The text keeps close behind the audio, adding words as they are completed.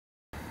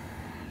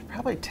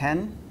probably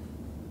 10.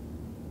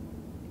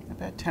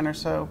 About 10 or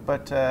so,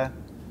 but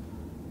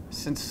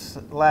since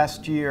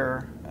last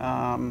year,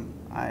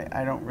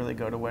 I don't really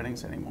go to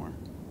weddings anymore.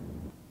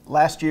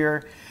 Last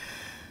year,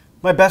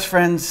 my best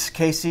friends,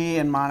 Casey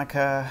and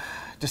Monica,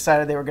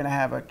 decided they were going to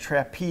have a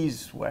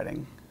trapeze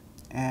wedding,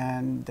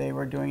 and they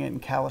were doing it in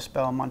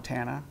Kalispell,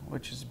 Montana,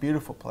 which is a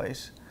beautiful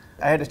place.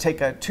 I had to take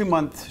a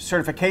 2-month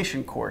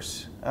certification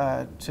course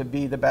to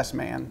be the best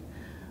man,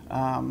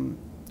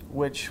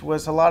 which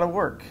was a lot of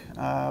work,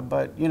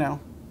 but you know,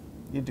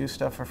 you do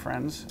stuff for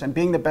friends. And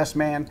being the best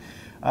man,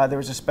 there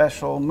was a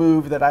special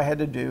move that I had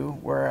to do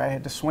where I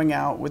had to swing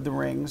out with the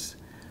rings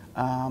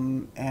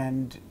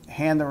and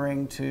hand the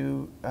ring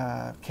to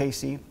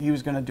Casey. He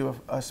was going to do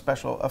a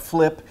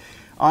flip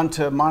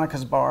onto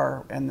Monica's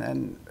bar, and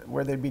then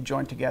where they'd be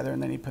joined together,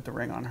 and then he'd put the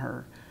ring on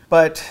her.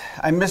 But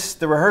I missed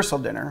the rehearsal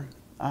dinner,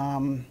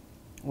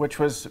 which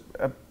was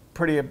a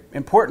pretty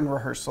important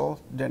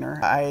rehearsal dinner.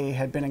 I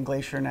had been in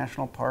Glacier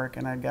National Park,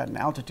 and I'd gotten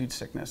altitude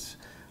sickness.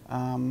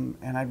 And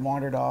I'd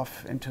wandered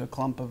off into a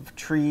clump of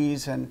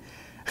trees, and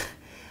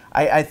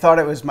I thought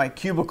it was my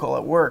cubicle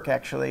at work,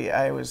 actually.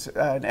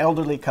 An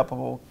elderly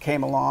couple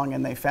came along,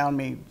 and they found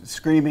me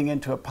screaming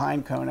into a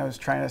pine cone. I was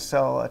trying to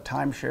sell a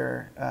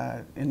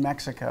timeshare in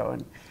Mexico,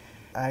 and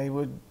I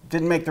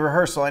didn't make the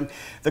rehearsal. And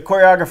the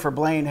choreographer,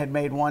 Blaine, had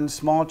made one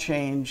small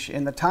change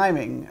in the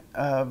timing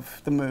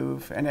of the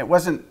move, and it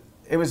was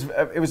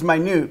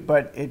minute,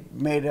 but it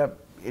made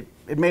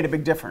a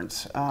big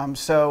difference.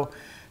 So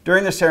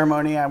during the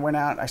ceremony,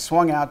 I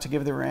swung out to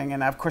give the ring,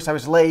 and of course I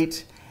was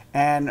late,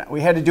 and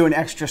we had to do an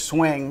extra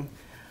swing,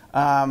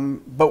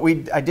 but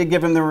I did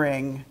give him the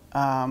ring,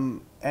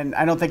 and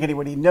I don't think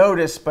anybody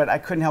noticed, but I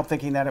couldn't help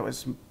thinking that it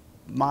was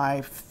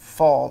my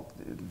fault,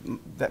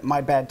 that my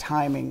bad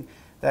timing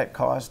that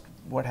caused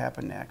what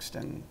happened next.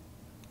 And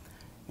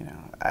you know,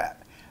 I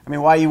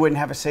mean, why you wouldn't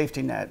have a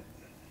safety net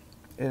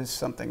is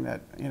something that,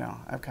 you know,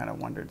 I've kind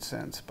of wondered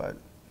since. But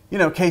you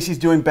know, Casey's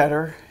doing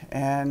better,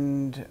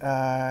 and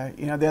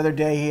you know, the other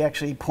day he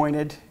actually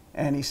pointed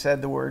and he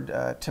said the word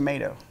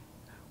tomato,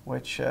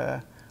 which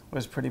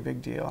was a pretty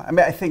big deal. I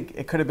mean, I think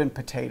it could have been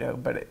potato,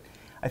 but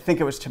I think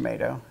it was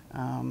tomato,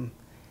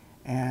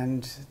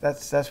 and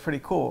that's pretty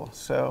cool.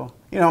 So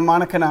you know,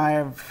 Monica and I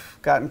have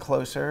gotten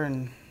closer,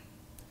 and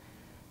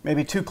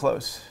maybe too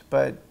close,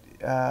 but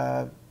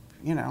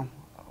you know,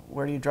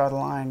 where do you draw the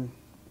line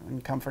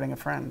in comforting a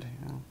friend?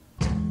 You know?